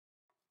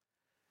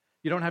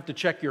You don't have to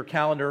check your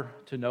calendar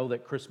to know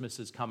that Christmas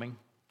is coming.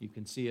 You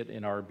can see it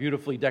in our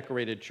beautifully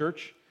decorated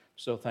church.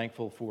 So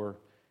thankful for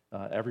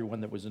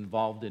everyone that was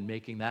involved in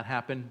making that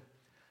happen.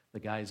 The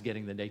guys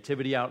getting the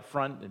nativity out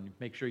front, and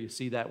make sure you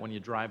see that when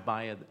you drive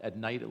by at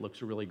night. It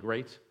looks really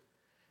great.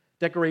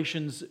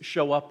 Decorations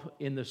show up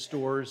in the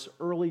stores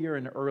earlier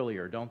and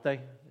earlier, don't they?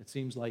 It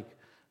seems like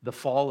the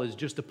fall is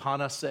just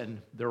upon us,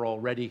 and there are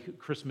already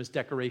Christmas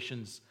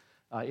decorations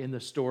in the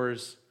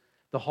stores.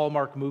 The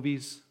Hallmark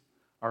movies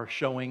are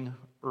showing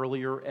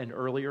earlier and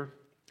earlier.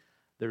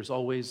 There's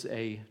always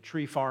a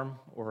tree farm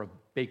or a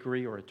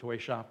bakery or a toy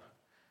shop.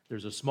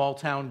 There's a small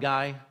town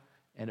guy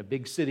and a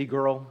big city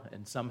girl,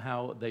 and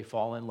somehow they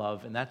fall in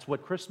love. And that's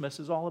what Christmas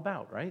is all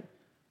about, right?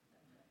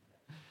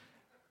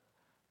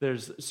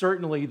 There's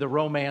certainly the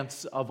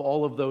romance of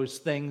all of those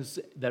things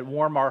that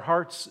warm our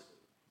hearts,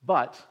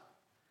 but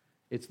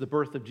it's the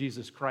birth of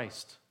Jesus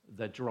Christ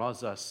that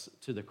draws us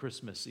to the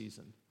Christmas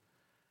season.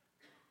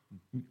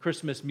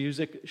 Christmas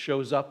music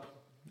shows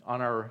up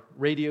on our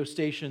radio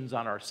stations,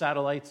 on our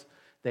satellites.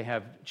 They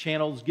have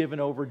channels given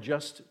over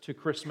just to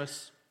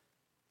Christmas.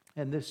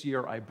 And this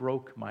year, I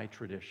broke my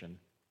tradition.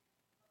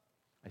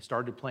 I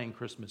started playing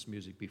Christmas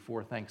music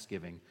before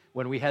Thanksgiving.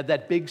 When we had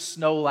that big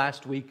snow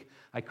last week,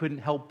 I couldn't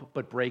help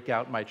but break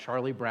out my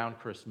Charlie Brown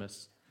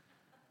Christmas.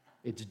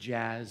 It's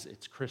jazz,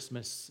 it's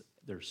Christmas,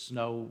 there's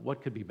snow.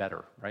 What could be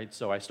better, right?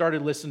 So I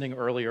started listening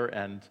earlier,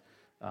 and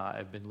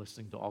I've been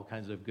listening to all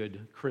kinds of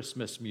good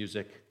Christmas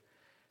music.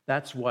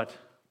 That's what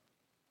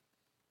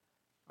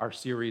our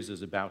series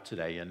is about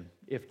today. And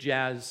if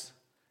jazz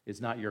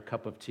is not your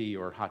cup of tea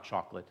or hot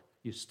chocolate,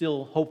 you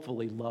still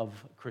hopefully love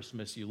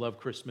Christmas. You love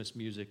Christmas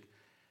music.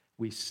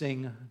 We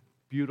sing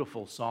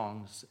beautiful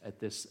songs at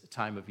this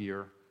time of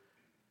year.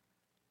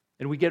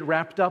 And we get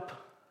wrapped up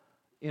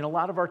in a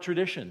lot of our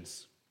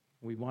traditions.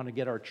 We want to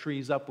get our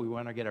trees up. We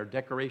want to get our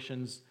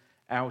decorations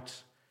out.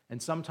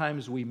 And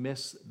sometimes we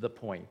miss the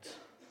point.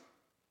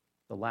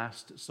 The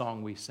last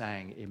song we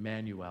sang,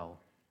 Emmanuel,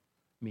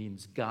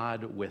 means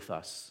God with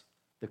us.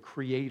 The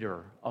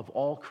creator of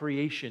all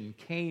creation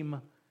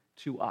came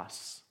to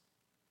us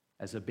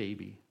as a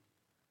baby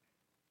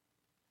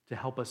to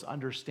help us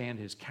understand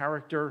his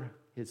character,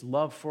 his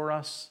love for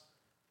us,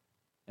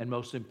 and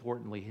most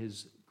importantly,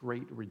 his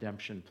great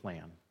redemption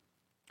plan.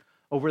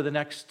 Over the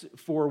next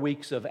 4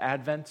 weeks of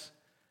Advent,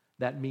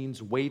 that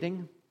means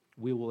waiting,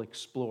 we will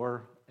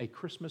explore a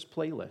Christmas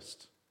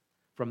playlist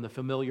from the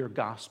familiar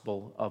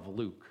Gospel of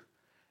Luke.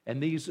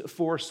 And these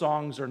 4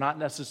 songs are not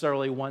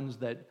necessarily ones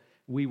that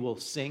we will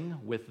sing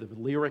with the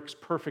lyrics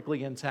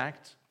perfectly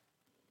intact.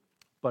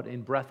 But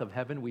in Breath of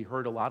Heaven, we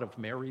heard a lot of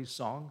Mary's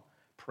song,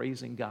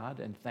 praising God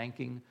and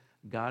thanking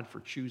God for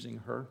choosing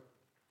her.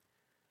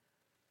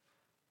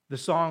 The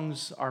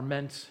songs are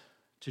meant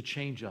to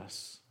change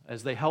us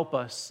as they help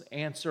us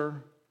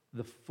answer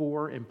the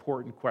 4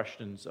 important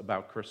questions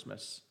about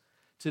Christmas.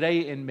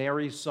 Today in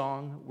Mary's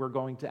song, we're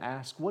going to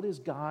ask, what is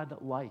God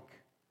like?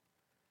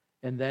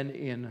 And then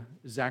in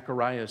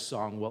Zechariah's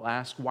song, we'll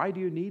ask, why do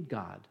you need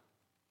God?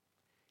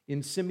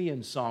 In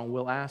Simeon's song,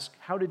 we'll ask,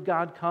 how did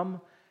God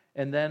come?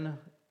 And then,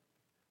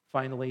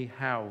 finally,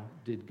 how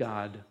did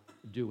God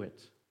do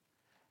it?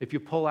 If you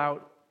pull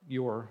out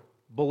your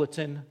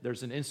bulletin,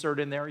 there's an insert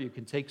in there. You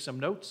can take some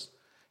notes.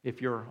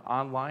 If you're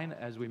online,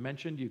 as we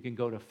mentioned, you can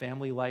go to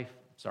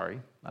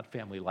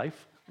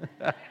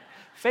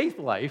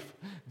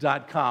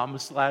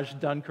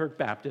faithlife.com/Dunkirk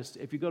Baptist.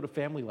 If you go to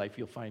Family Life,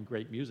 you'll find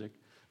great music,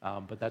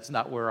 but that's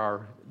not where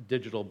our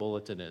digital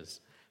bulletin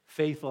is.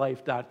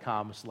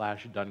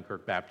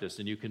 faithlife.com/Dunkirk Baptist,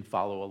 and you can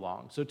follow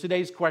along. So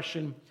today's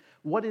question,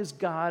 what is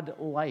God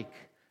like?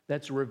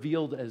 That's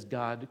revealed as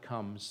God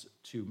comes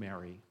to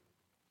Mary.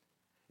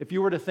 If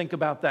you were to think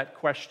about that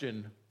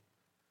question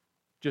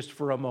just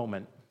for a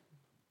moment,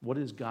 what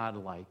is God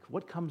like?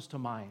 What comes to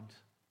mind?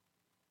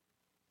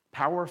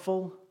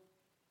 Powerful?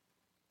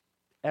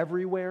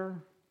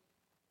 Everywhere?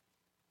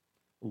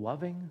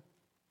 Loving?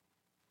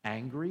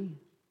 Angry?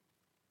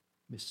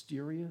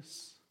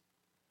 Mysterious?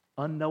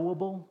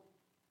 Unknowable?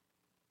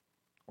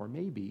 Or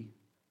maybe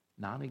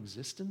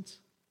non-existent?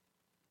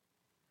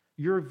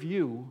 Your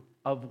view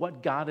of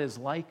what God is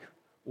like,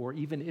 or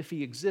even if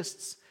he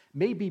exists,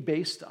 may be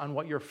based on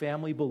what your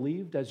family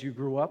believed as you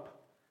grew up.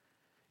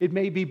 It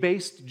may be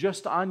based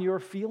just on your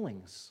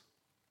feelings.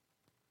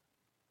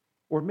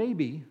 Or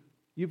maybe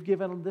you've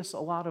given this a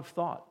lot of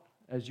thought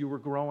as you were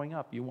growing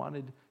up. You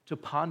wanted to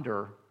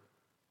ponder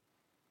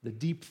the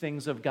deep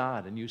things of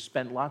God, and you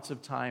spent lots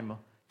of time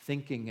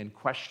thinking and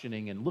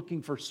questioning and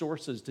looking for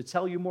sources to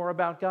tell you more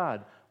about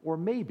God. Or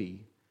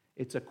maybe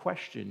it's a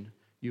question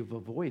you've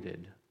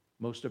avoided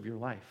most of your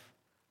life.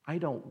 I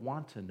don't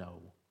want to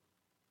know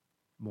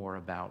more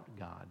about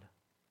God.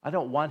 I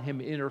don't want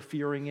him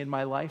interfering in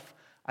my life.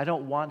 I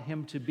don't want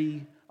him to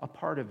be a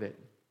part of it.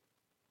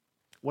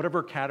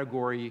 Whatever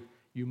category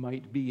you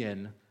might be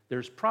in,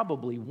 there's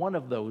probably one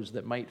of those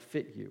that might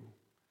fit you.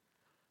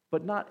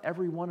 But not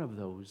every one of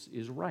those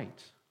is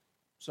right.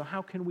 So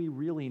how can we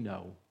really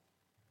know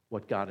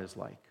what God is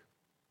like?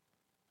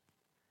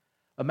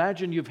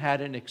 Imagine you've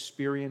had an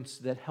experience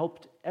that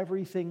helped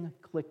everything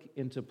click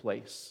into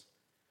place.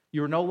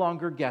 You're no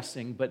longer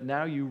guessing, but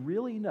now you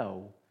really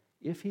know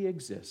if he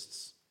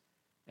exists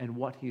and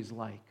what he's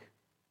like.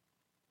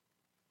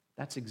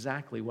 That's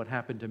exactly what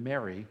happened to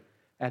Mary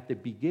at the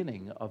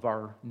beginning of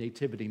our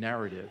nativity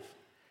narrative.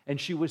 And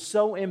she was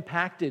so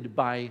impacted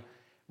by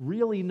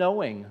really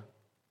knowing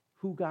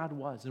who God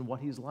was and what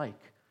he's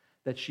like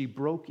that she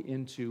broke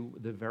into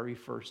the very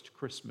first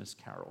Christmas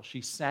carol.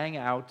 She sang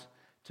out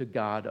to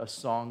God a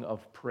song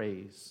of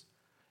praise.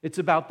 It's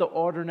about the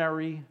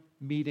ordinary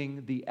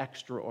meeting the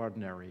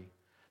extraordinary,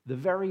 the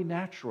very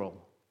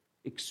natural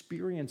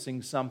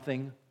experiencing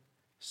something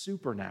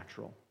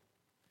supernatural.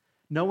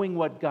 Knowing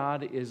what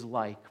God is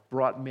like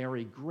brought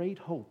Mary great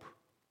hope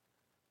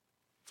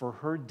for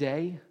her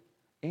day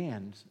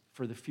and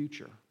for the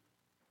future.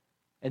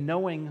 And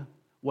knowing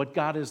what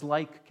God is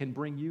like can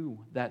bring you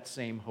that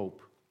same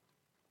hope.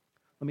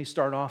 Let me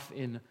start off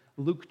in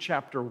Luke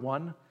chapter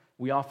 1.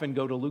 We often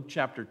go to Luke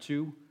chapter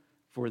 2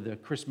 for the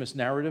Christmas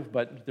narrative,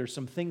 but there's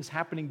some things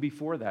happening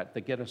before that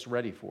that get us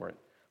ready for it.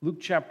 Luke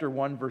chapter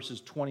 1,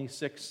 verses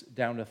 26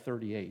 down to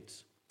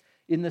 38.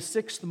 In the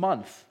 6th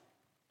month,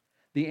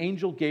 the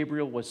angel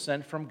Gabriel was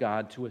sent from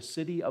God to a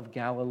city of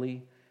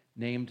Galilee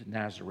named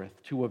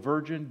Nazareth, to a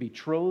virgin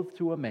betrothed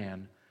to a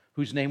man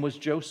whose name was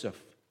Joseph,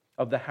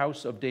 of the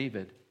house of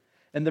David.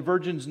 And the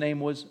virgin's name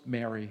was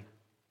Mary.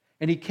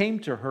 And he came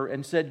to her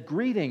and said,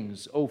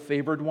 "Greetings, O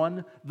favored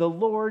one, the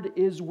Lord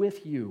is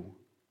with you."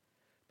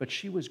 But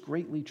she was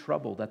greatly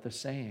troubled at the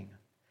saying,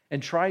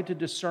 and tried to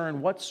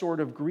discern what sort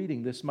of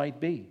greeting this might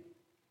be.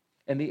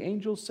 And the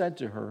angel said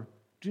to her,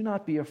 "Do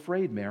not be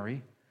afraid,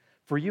 Mary,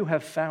 for you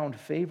have found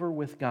favor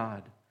with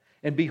God.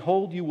 And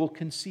behold, you will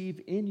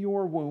conceive in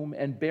your womb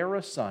and bear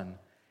a son,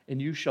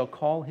 and you shall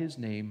call his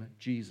name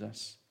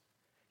Jesus.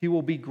 He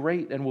will be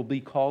great and will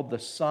be called the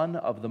Son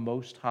of the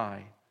Most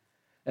High.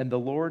 And the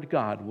Lord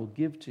God will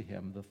give to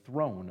him the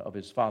throne of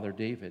his father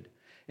David.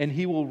 And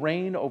he will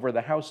reign over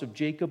the house of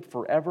Jacob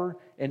forever,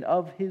 and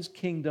of his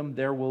kingdom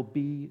there will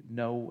be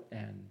no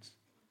end."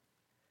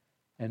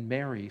 And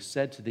Mary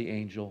said to the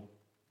angel,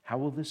 "How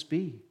will this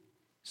be,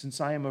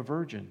 since I am a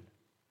virgin?"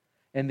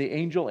 And the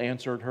angel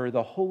answered her,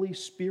 "The Holy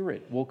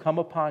Spirit will come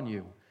upon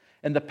you,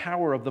 and the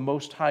power of the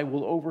Most High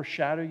will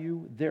overshadow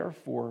you.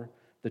 Therefore,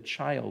 the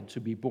child to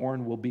be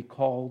born will be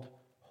called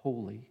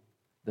Holy,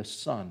 the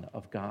Son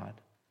of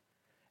God.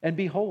 And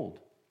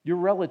behold, your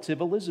relative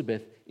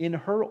Elizabeth, in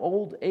her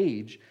old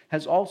age,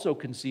 has also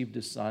conceived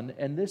a son,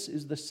 and this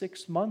is the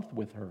 6th month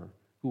with her,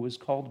 who is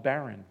called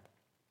barren.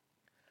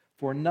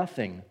 For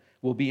nothing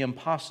will be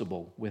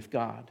impossible with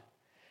God."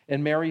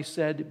 And Mary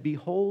said,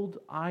 "Behold,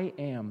 I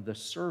am the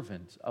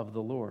servant of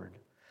the Lord.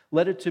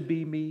 Let it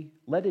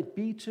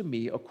be to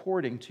me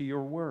according to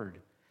your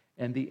word."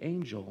 And the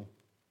angel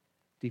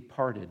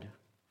departed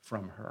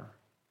from her.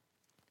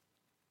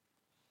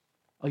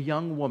 A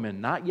young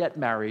woman, not yet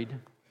married,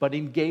 but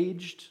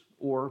engaged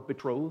or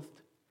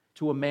betrothed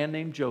to a man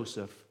named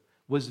Joseph,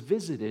 was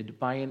visited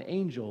by an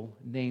angel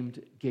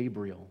named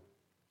Gabriel.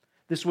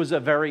 This was a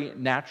very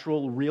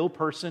natural, real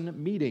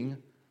person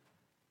meeting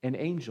an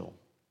angel.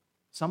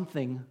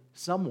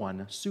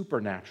 Someone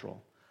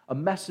supernatural, a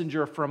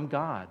messenger from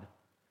God.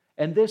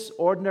 And this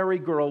ordinary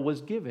girl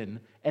was given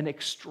an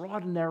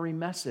extraordinary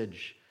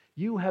message.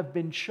 You have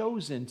been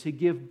chosen to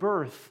give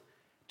birth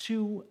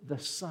to the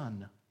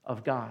Son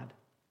of God.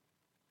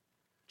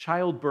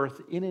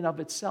 Childbirth in and of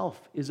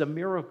itself is a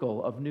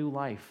miracle of new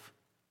life,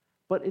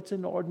 but it's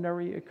an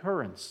ordinary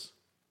occurrence.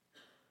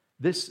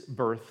 This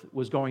birth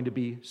was going to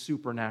be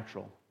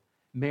supernatural.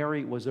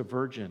 Mary was a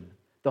virgin.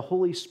 The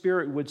Holy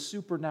Spirit would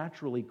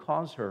supernaturally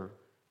cause her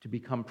to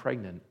become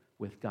pregnant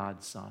with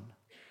God's Son.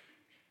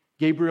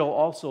 Gabriel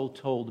also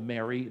told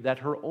Mary that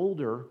her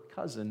older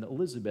cousin,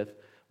 Elizabeth,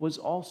 was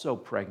also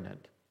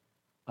pregnant.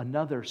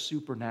 Another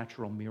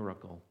supernatural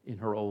miracle in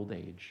her old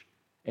age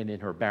and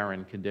in her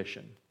barren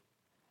condition.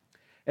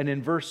 And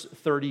in verse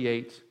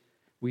 38,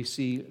 we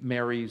see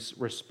Mary's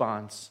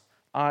response,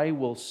 "I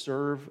will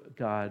serve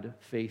God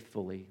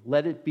faithfully.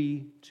 Let it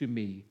be to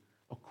me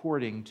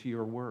according to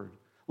your word.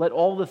 Let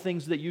all the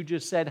things that you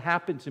just said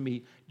happen to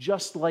me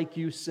just like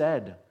you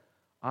said.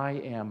 I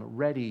am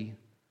ready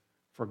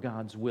for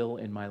God's will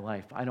in my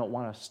life. I don't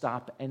want to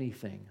stop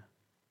anything."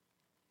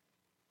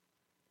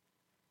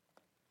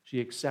 She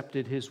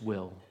accepted his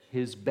will,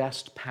 his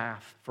best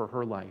path for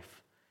her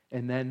life.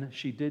 And then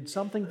she did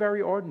something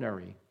very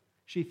ordinary.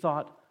 She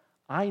thought,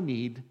 "I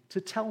need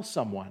to tell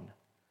someone."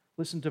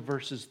 Listen to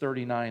verses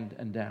 39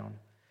 and down.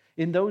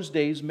 "In those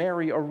days,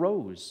 Mary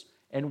arose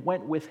and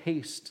went with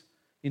haste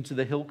into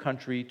the hill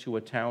country to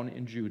a town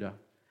in Judah.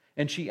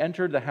 And she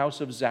entered the house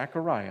of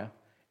Zechariah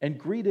and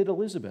greeted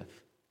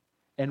Elizabeth.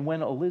 And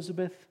when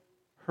Elizabeth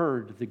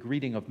heard the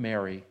greeting of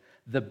Mary,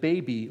 the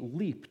baby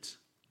leaped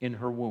in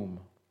her womb.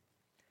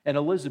 And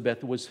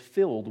Elizabeth was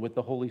filled with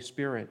the Holy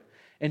Spirit.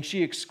 And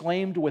she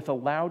exclaimed with a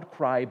loud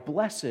cry,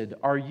 'Blessed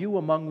are you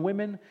among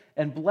women,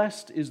 and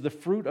blessed is the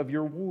fruit of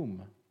your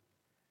womb.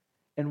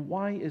 And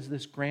why is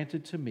this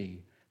granted to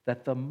me,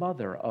 that the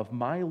mother of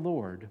my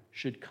Lord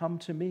should come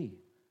to me.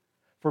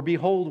 For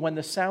behold, when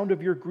the sound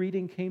of your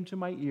greeting came to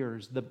my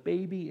ears, the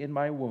baby in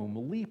my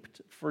womb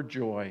leaped for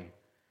joy.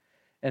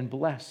 And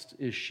blessed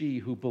is she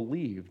who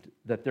believed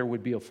that there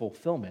would be a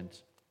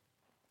fulfillment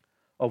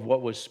of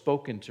what was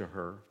spoken to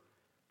her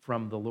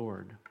from the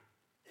Lord."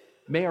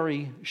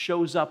 Mary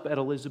shows up at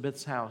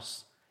Elizabeth's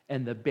house,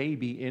 and the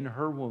baby in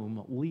her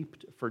womb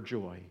leaped for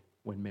joy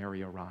when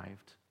Mary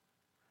arrived.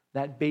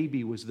 That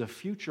baby was the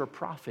future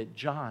prophet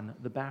John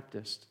the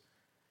Baptist.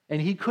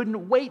 And he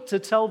couldn't wait to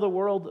tell the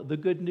world the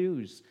good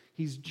news.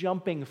 He's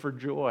jumping for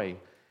joy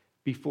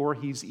before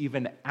he's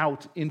even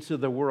out into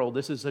the world.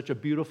 This is such a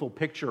beautiful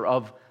picture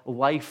of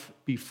life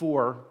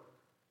before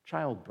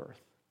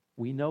childbirth.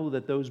 We know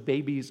that those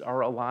babies are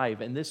alive,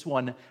 and this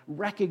one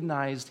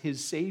recognized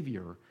his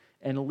Savior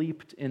and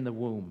leaped in the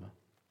womb.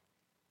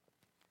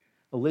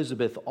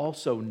 Elizabeth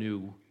also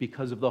knew,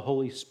 because of the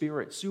Holy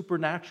Spirit,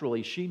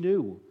 supernaturally, she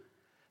knew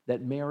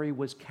that Mary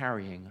was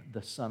carrying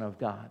the Son of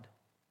God.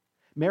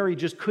 Mary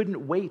just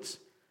couldn't wait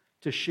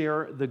to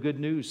share the good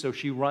news, so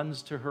she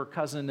runs to her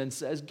cousin and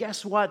says,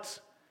 "Guess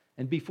what?"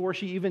 And before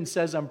she even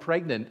says, "I'm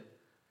pregnant,"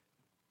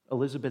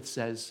 Elizabeth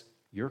says,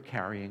 "You're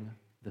carrying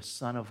the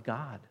Son of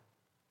God."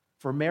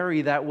 For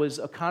Mary, that was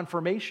a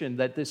confirmation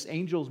that this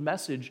angel's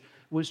message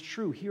was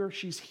true. Here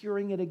she's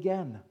hearing it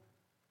again.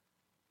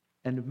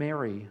 And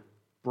Mary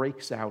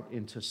breaks out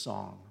into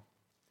song.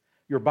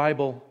 Your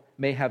Bible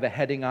may have a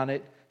heading on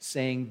it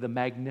saying the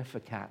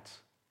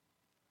Magnificat.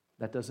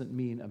 That doesn't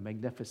mean a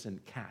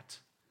magnificent cat.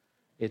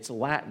 It's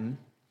Latin,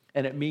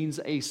 and it means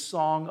a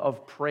song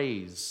of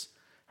praise.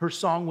 Her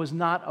song was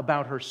not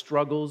about her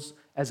struggles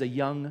as a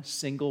young,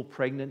 single,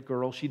 pregnant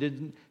girl. She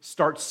didn't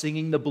start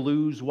singing the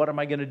blues, "What am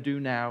I going to do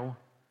now?"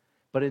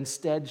 But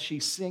instead, she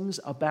sings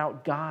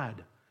about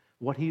God,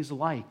 what He's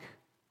like,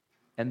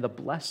 and the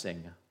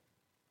blessing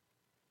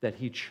that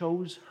He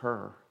chose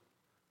her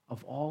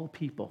of all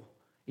people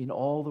in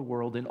all the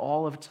world, in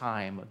all of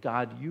time.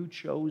 "God, you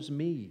chose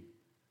me."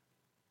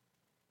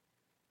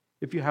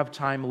 If you have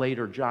time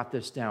later, jot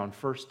this down,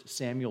 1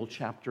 Samuel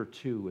chapter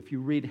 2. If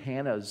you read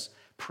Hannah's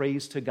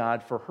praise to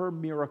God for her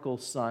miracle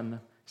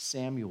son,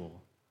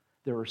 Samuel,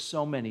 there are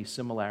so many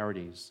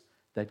similarities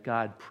that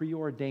God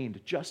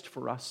preordained just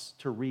for us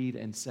to read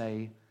and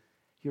say,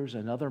 here's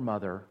another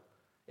mother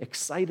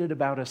excited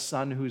about a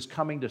son who's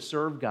coming to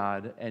serve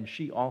God, and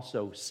she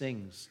also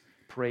sings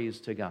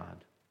praise to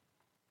God.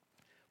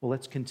 Well,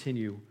 let's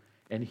continue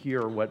and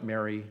hear what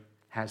Mary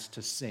has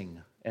to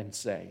sing and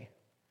say.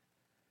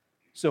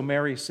 So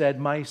Mary said,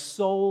 "My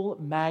soul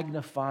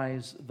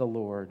magnifies the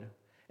Lord,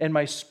 and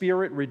my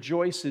spirit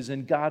rejoices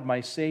in God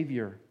my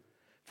Savior,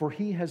 for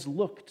He has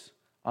looked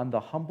on the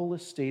humble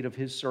estate of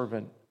His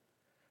servant.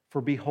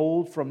 For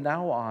behold, from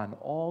now on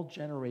all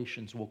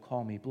generations will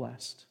call me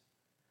blessed.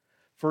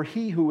 For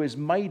He who is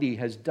mighty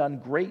has done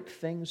great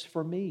things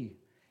for me,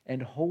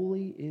 and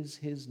holy is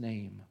His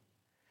name.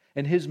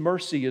 And His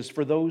mercy is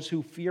for those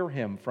who fear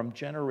Him from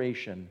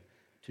generation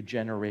to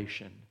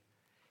generation.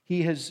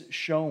 He has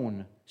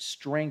shown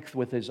strength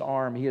with His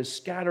arm. He has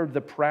scattered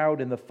the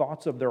proud in the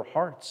thoughts of their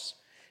hearts.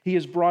 He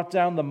has brought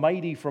down the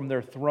mighty from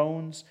their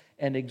thrones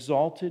and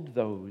exalted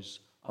those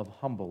of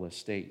humble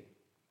estate.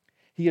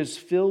 He has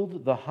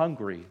filled the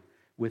hungry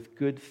with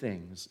good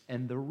things,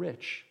 and the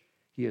rich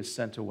He has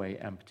sent away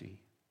empty.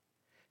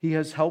 He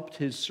has helped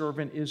His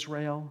servant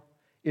Israel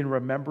in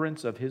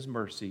remembrance of His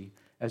mercy,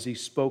 as He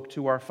spoke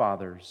to our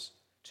fathers,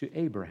 to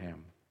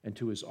Abraham, and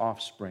to his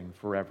offspring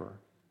forever."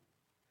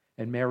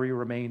 And Mary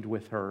remained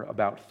with her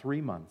about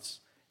 3 months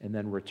and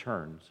then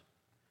returned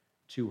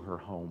to her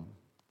home.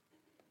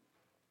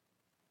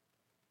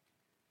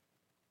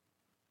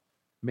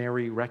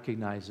 Mary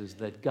recognizes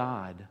that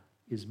God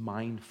is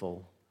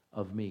mindful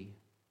of me.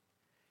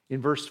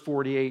 In verse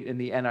 48 in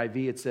the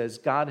NIV, it says,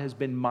 "God has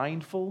been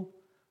mindful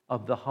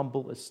of the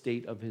humble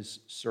estate of His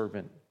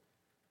servant."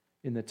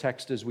 In the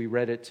text as we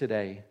read it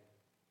today,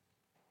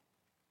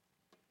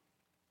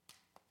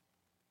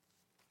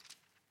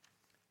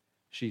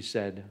 she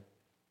said,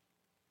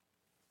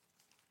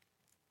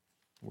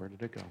 where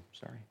did it go?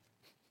 Sorry.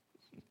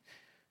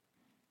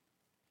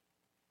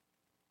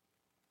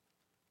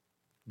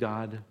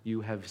 "God,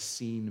 you have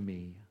seen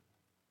me.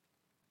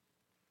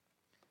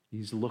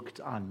 He's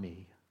looked on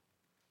me.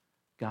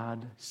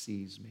 God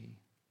sees me."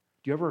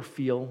 Do you ever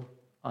feel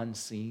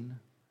unseen,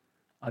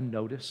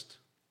 unnoticed?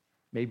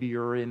 Maybe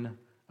you're in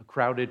a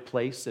crowded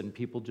place and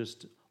people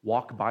just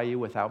walk by you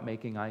without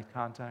making eye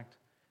contact.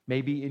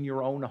 Maybe in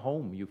your own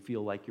home you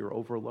feel like you're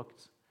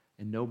overlooked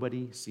and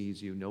nobody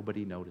sees you,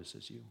 nobody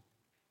notices you.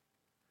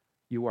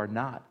 You are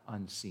not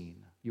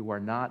unseen. You are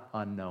not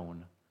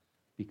unknown,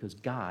 because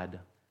God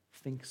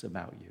thinks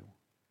about you.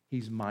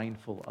 He's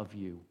mindful of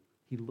you.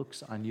 He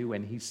looks on you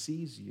and He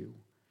sees you.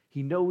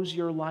 He knows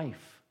your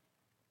life.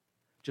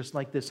 Just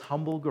like this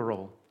humble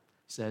girl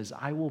says,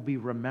 "I will be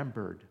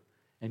remembered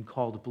and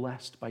called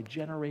blessed by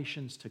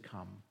generations to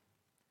come."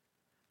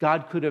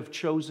 God could have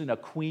chosen a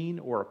queen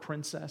or a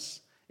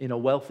princess in a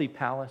wealthy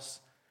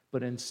palace,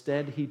 but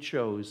instead He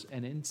chose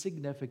an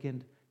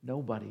insignificant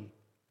nobody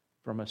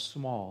from a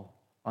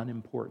small,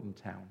 unimportant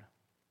town.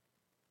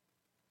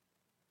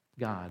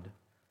 God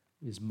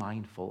is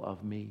mindful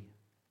of me,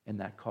 and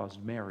that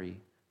caused Mary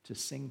to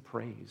sing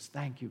praise.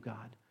 Thank you,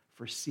 God,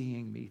 for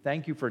seeing me.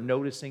 Thank you for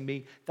noticing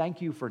me.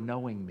 Thank you for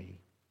knowing me.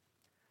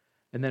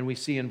 And then we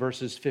see in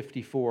verses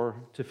 54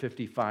 to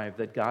 55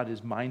 that God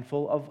is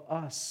mindful of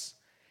us.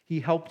 He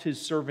helped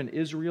his servant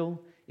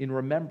Israel in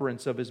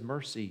remembrance of his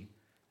mercy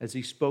as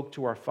he spoke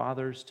to our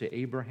fathers, to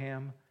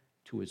Abraham,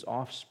 to his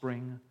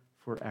offspring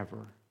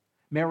forever.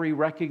 Mary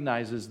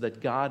recognizes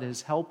that God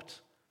has helped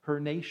her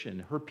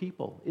nation, her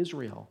people,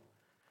 Israel.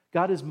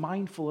 God is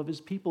mindful of his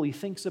people. He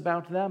thinks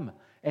about them,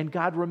 and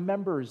God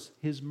remembers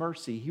his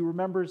mercy. He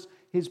remembers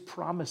his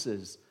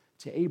promises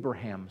to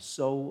Abraham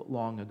so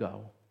long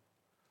ago.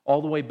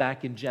 All the way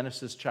back in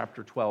Genesis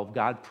chapter 12,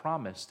 God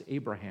promised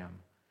Abraham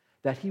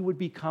that he would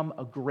become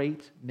a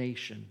great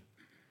nation,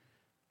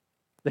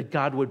 that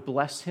God would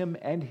bless him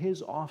and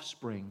his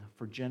offspring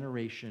for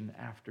generation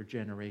after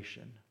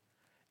generation.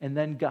 And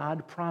then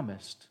God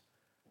promised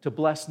to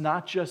bless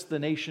not just the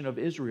nation of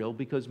Israel,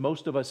 because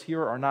most of us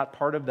here are not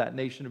part of that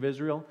nation of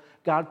Israel.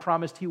 God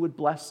promised he would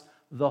bless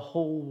the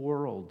whole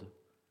world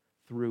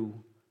through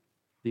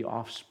the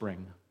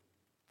offspring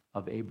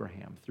of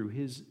Abraham, through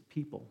his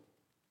people.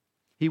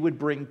 He would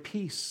bring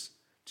peace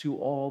to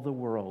all the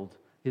world,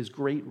 his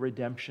great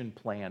redemption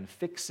plan,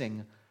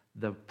 fixing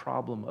the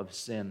problem of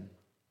sin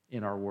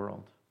in our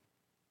world.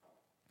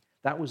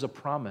 That was a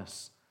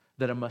promise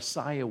that a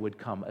Messiah would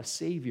come, a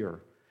Savior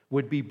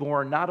would be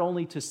born, not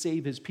only to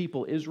save his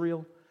people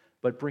Israel,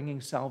 but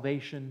bringing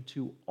salvation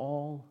to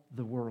all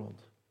the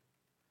world.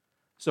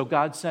 So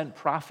God sent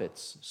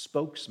prophets,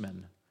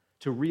 spokesmen,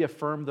 to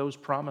reaffirm those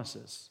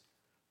promises.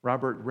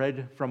 Robert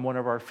read from one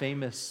of our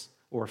famous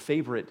or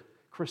favorite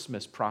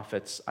Christmas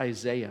prophets,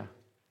 Isaiah.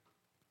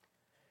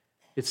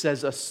 It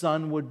says, a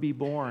son would be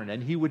born,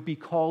 and he would be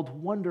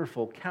called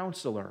Wonderful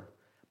Counselor,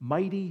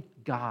 Mighty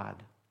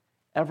God,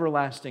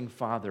 Everlasting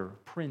Father,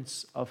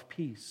 Prince of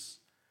Peace.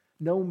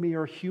 No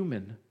mere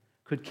human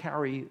could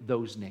carry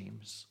those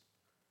names.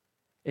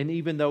 And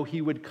even though he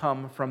would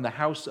come from the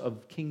house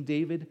of King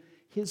David,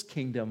 his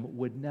kingdom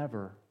would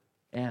never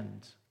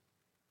end.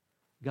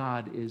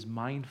 God is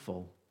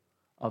mindful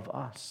of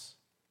us,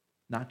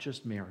 not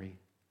just Mary,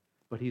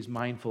 but he's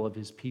mindful of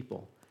his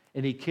people.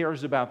 And he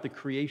cares about the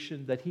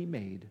creation that he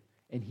made,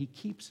 and he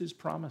keeps his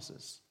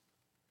promises.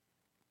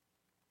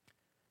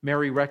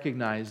 Mary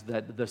recognized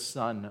that the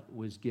Son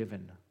was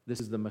given.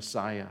 This is the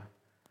Messiah.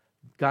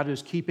 God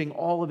is keeping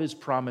all of his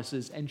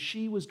promises, and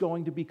she was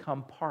going to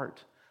become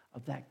part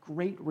of that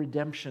great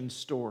redemption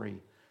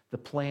story, the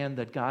plan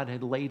that God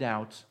had laid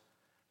out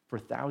for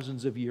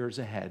thousands of years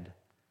ahead.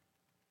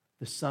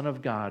 The Son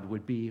of God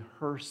would be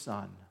her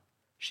son.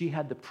 She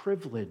had the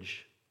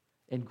privilege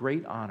and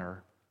great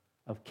honor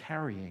of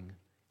carrying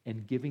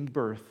and giving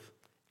birth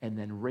and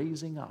then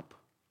raising up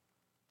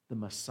the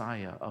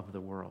Messiah of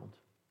the world.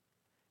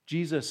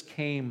 Jesus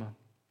came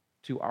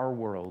to our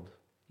world,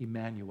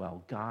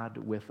 Emmanuel, God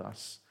with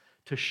us,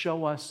 to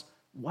show us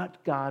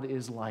what God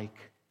is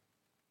like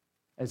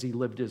as he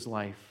lived his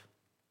life.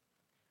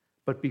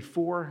 But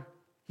before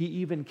he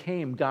even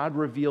came, God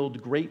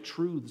revealed great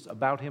truths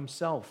about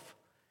himself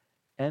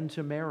and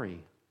to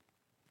Mary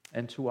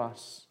and to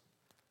us.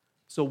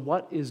 So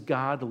what is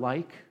God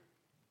like?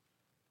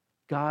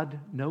 God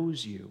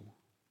knows you.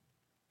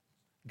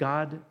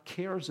 God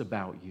cares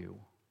about you.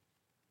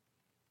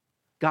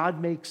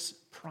 God makes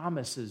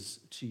promises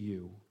to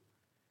you,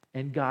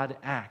 and God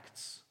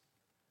acts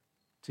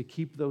to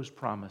keep those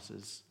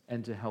promises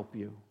and to help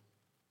you.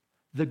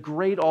 The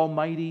great,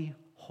 almighty,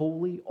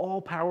 holy,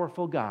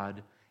 all-powerful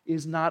God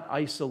is not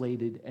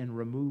isolated and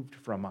removed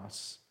from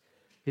us.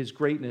 His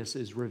greatness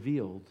is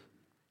revealed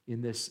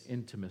in this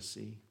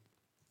intimacy.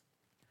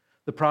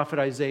 The prophet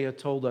Isaiah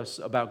told us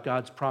about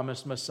God's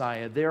promised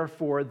Messiah.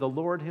 Therefore, the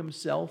Lord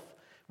himself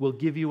will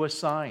give you a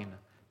sign.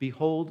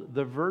 Behold,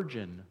 the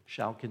virgin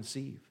shall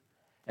conceive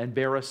and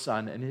bear a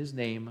son, and his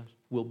name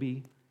will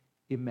be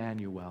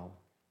Emmanuel,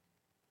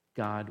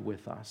 God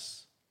with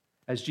us.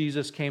 As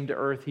Jesus came to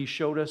earth, he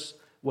showed us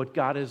what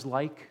God is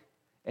like,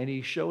 and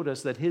he showed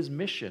us that his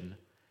mission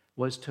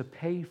was to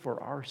pay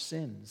for our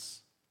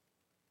sins,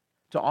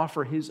 to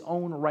offer his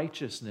own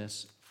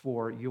righteousness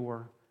for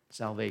your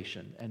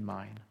salvation and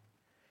mine.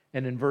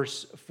 And in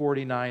verse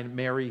 49,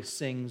 Mary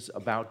sings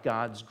about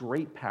God's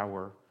great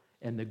power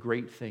and the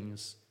great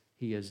things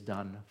he has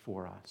done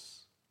for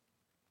us.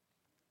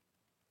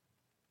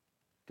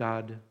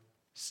 God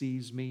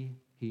sees me,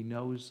 he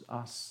knows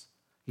us,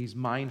 he's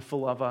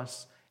mindful of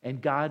us,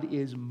 and God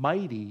is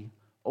mighty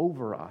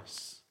over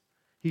us.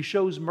 He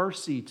shows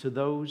mercy to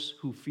those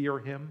who fear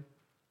him.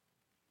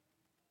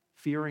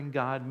 Fearing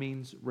God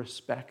means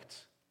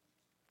respect,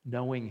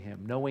 knowing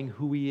him, knowing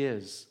who he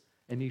is.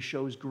 And he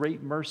shows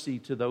great mercy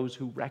to those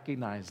who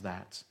recognize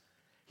that.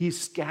 He's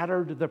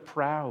scattered the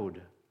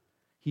proud.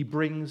 He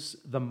brings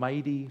the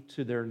mighty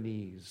to their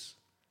knees.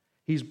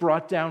 He's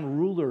brought down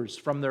rulers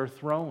from their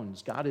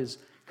thrones. God is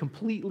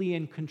completely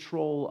in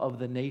control of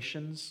the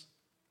nations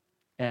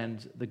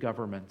and the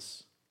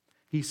governments.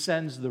 He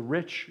sends the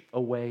rich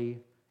away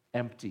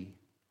empty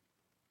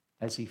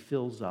as he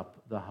fills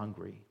up the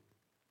hungry.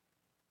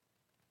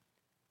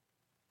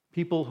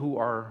 People who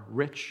are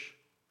rich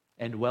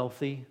and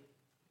wealthy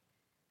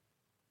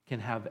can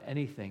have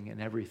anything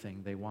and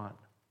everything they want.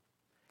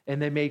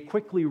 And they may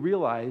quickly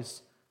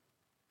realize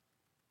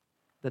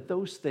that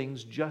those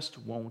things just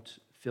won't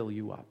fill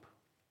you up.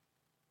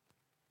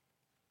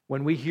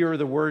 When we hear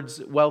the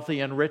words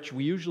wealthy and rich,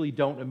 we usually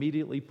don't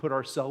immediately put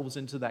ourselves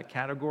into that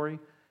category.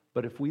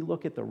 But if we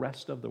look at the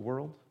rest of the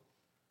world,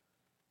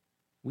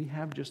 we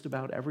have just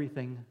about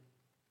everything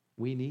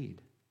we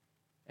need,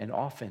 and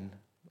often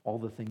all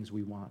the things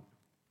we want.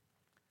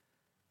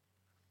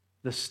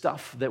 The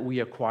stuff that we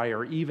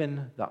acquire,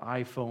 even the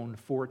iPhone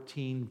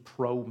 14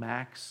 Pro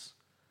Max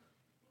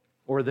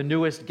or the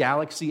newest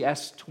Galaxy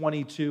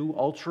S22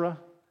 Ultra,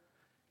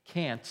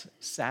 can't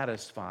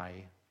satisfy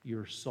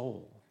your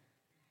soul.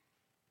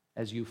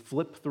 As you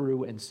flip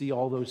through and see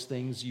all those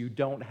things you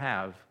don't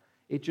have,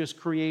 it just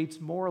creates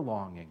more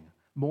longing,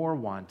 more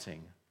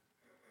wanting.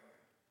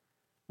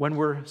 When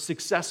we're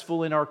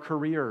successful in our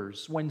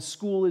careers, when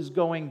school is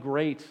going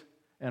great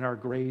and our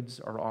grades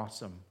are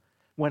awesome,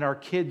 when our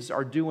kids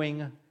are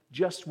doing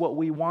just what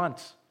we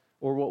want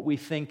or what we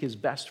think is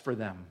best for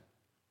them,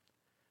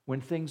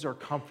 when things are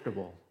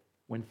comfortable,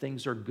 when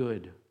things are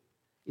good,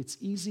 it's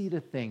easy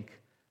to think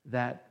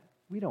that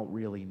we don't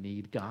really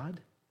need God.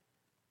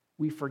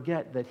 We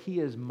forget that He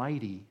is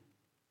mighty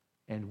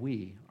and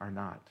we are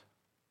not.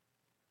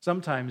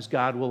 Sometimes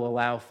God will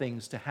allow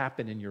things to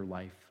happen in your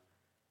life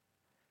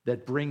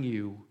that bring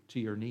you to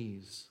your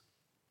knees,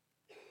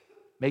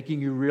 making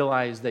you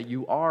realize that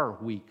you are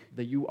weak,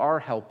 that you are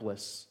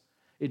helpless.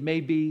 It may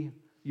be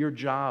your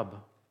job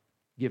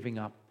giving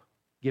up,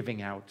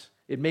 giving out.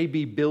 It may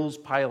be bills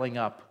piling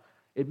up.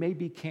 It may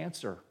be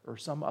cancer or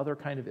some other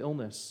kind of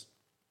illness.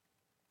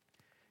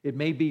 It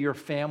may be your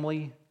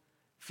family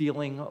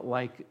feeling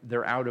like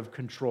they're out of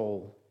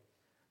control.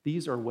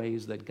 These are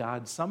ways that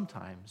God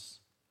sometimes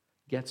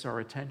gets our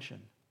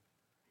attention.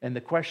 And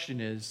the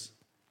question is,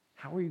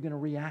 how are you going to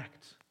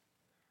react?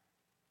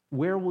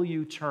 Where will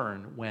you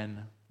turn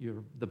when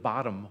the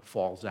bottom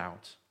falls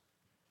out?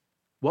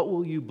 What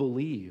will you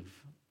believe?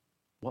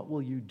 What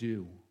will you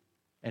do?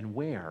 And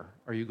where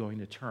are you going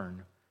to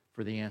turn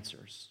for the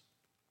answers?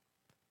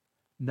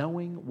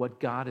 Knowing what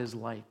God is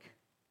like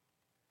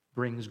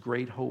brings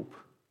great hope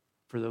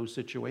for those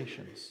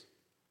situations,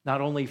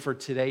 not only for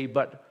today,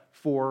 but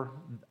for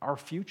our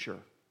future.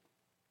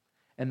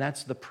 And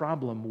that's the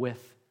problem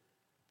with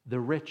the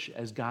rich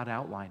as God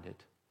outlined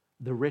it.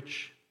 The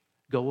rich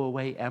go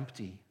away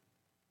empty.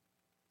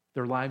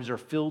 Their lives are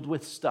filled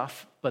with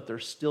stuff, but they're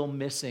still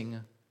missing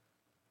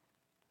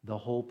the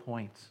whole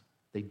point.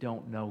 They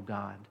don't know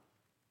God.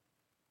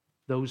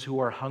 Those who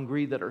are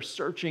hungry, that are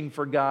searching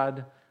for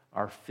God,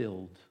 are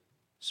filled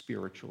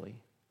spiritually.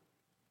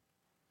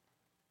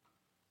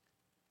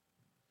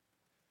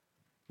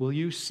 Will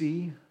you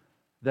see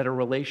that a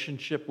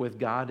relationship with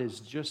God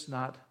is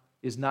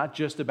not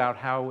just about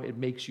how it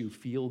makes you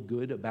feel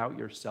good about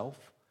yourself?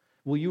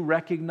 Will you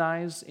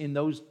recognize in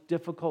those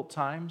difficult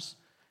times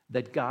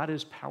that God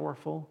is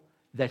powerful,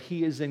 that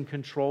He is in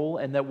control,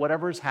 and that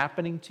whatever is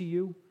happening to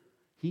you,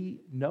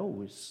 He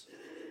knows.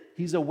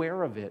 He's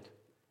aware of it,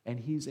 and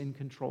He's in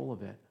control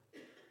of it.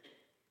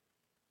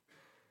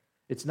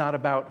 It's not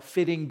about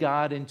fitting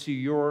God into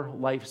your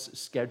life's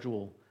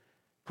schedule,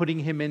 putting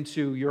Him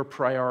into your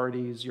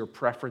priorities, your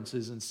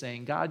preferences, and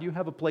saying, God, you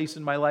have a place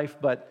in my life,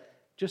 but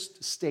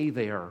just stay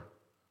there.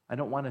 I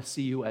don't want to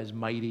see you as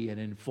mighty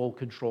and in full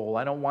control.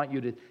 I don't want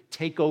you to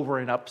take over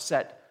and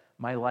upset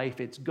my life.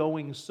 It's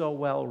going so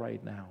well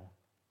right now.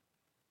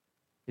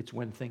 It's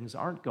when things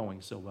aren't going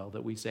so well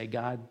that we say,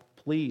 God,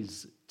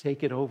 please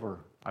take it over.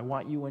 I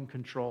want you in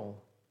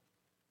control.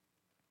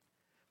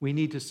 We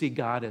need to see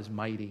God as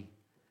mighty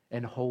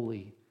and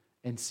holy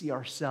and see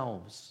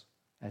ourselves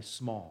as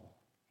small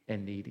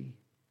and needy.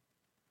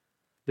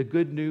 The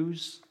good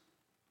news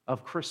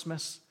of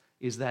Christmas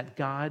is that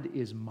God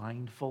is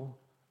mindful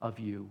of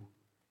you.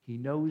 He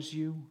knows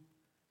you.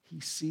 He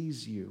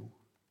sees you.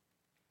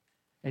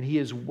 And He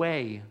is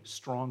way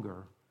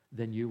stronger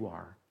than you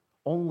are.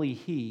 Only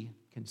He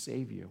can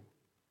save you.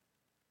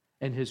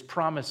 And His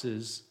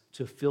promises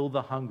to fill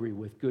the hungry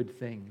with good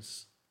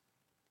things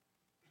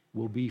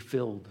will be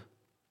filled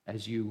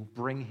as you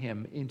bring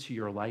Him into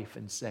your life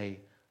and say,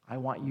 I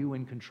want you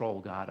in control,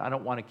 God. I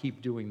don't want to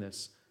keep doing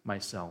this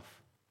myself.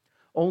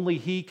 Only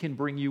He can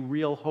bring you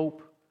real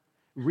hope,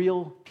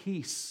 real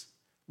peace,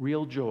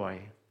 real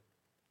joy,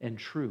 and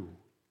true,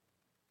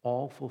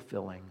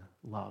 all-fulfilling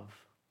love.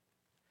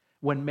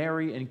 When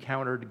Mary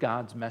encountered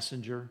God's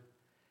messenger,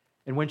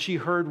 and when she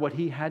heard what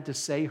he had to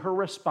say, her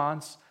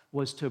response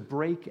was to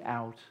break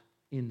out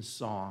in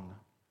song,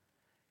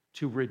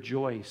 to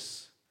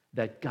rejoice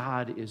that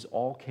God is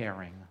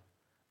all-caring,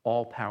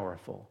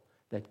 all-powerful,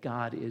 that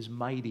God is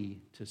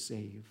mighty to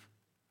save.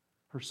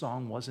 Her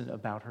song wasn't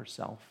about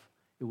herself.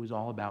 It was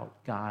all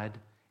about God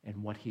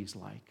and what He's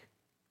like.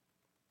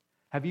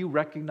 Have you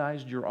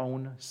recognized your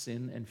own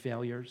sin and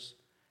failures?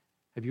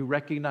 Have you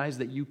recognized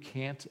that you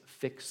can't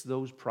fix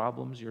those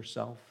problems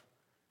yourself?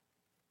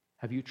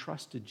 Have you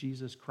trusted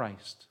Jesus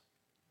Christ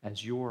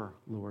as your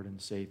Lord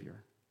and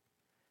Savior?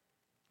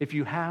 If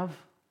you have,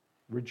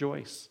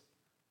 rejoice.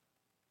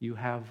 You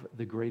have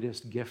the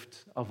greatest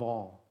gift of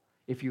all.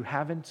 If you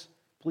haven't,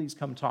 please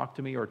come talk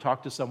to me or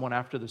talk to someone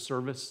after the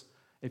service.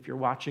 If you're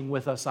watching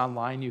with us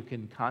online, you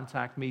can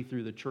contact me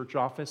through the church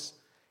office.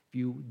 If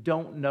you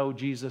don't know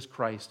Jesus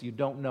Christ, you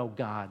don't know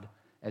God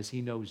as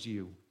He knows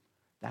you,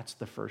 that's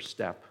the first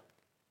step.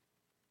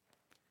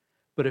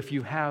 But if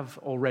you have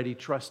already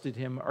trusted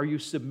Him, are you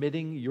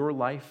submitting your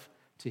life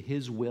to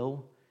His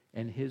will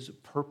and His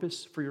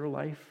purpose for your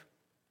life?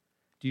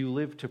 Do you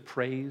live to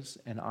praise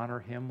and honor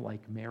Him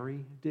like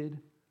Mary did?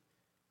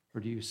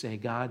 Or do you say,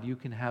 God, you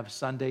can have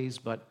Sundays,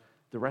 but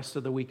the rest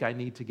of the week I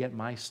need to get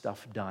my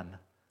stuff done.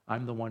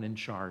 I'm the one in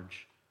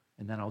charge,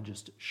 and then I'll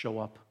just show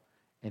up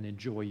and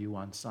enjoy you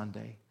on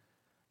Sunday.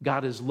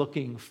 God is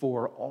looking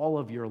for all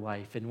of your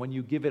life, and when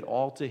you give it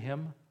all to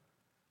Him,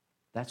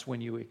 that's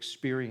when you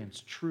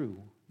experience true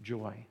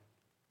joy,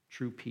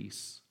 true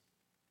peace.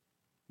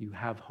 You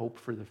have hope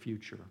for the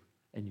future,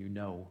 and you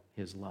know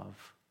His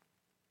love.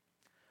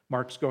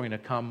 Mark's going to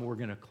come. We're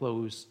going to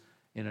close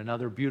in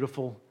another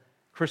beautiful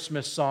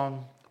Christmas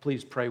song.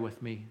 Please pray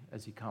with me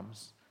as he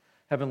comes.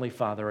 Heavenly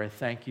Father, I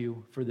thank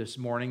you for this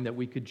morning that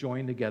we could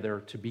join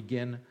together to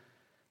begin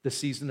the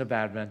season of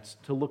Advent,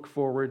 to look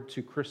forward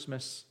to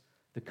Christmas,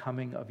 the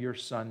coming of your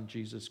Son,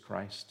 Jesus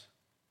Christ.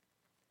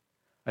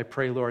 I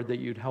pray, Lord, that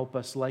you'd help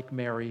us, like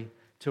Mary,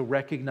 to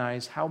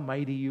recognize how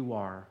mighty you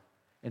are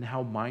and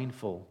how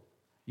mindful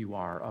you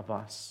are of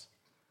us,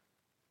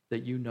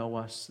 that you know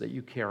us, that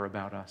you care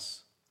about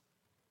us,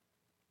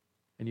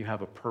 and you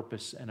have a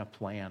purpose and a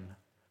plan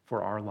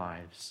for our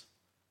lives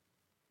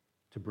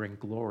to bring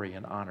glory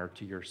and honor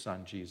to your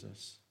Son,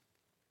 Jesus.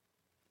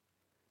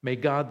 May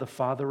God, the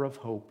Father of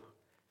hope,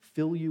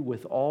 fill you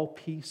with all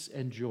peace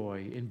and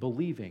joy in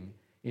believing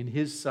in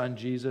his Son,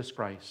 Jesus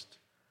Christ,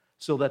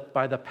 so that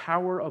by the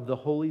power of the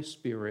Holy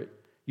Spirit,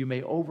 you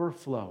may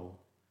overflow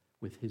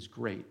with his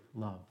great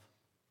love.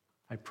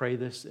 I pray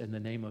this in the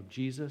name of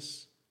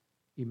Jesus,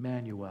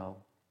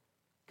 Emmanuel,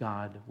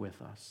 God with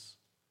us.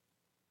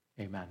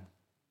 Amen.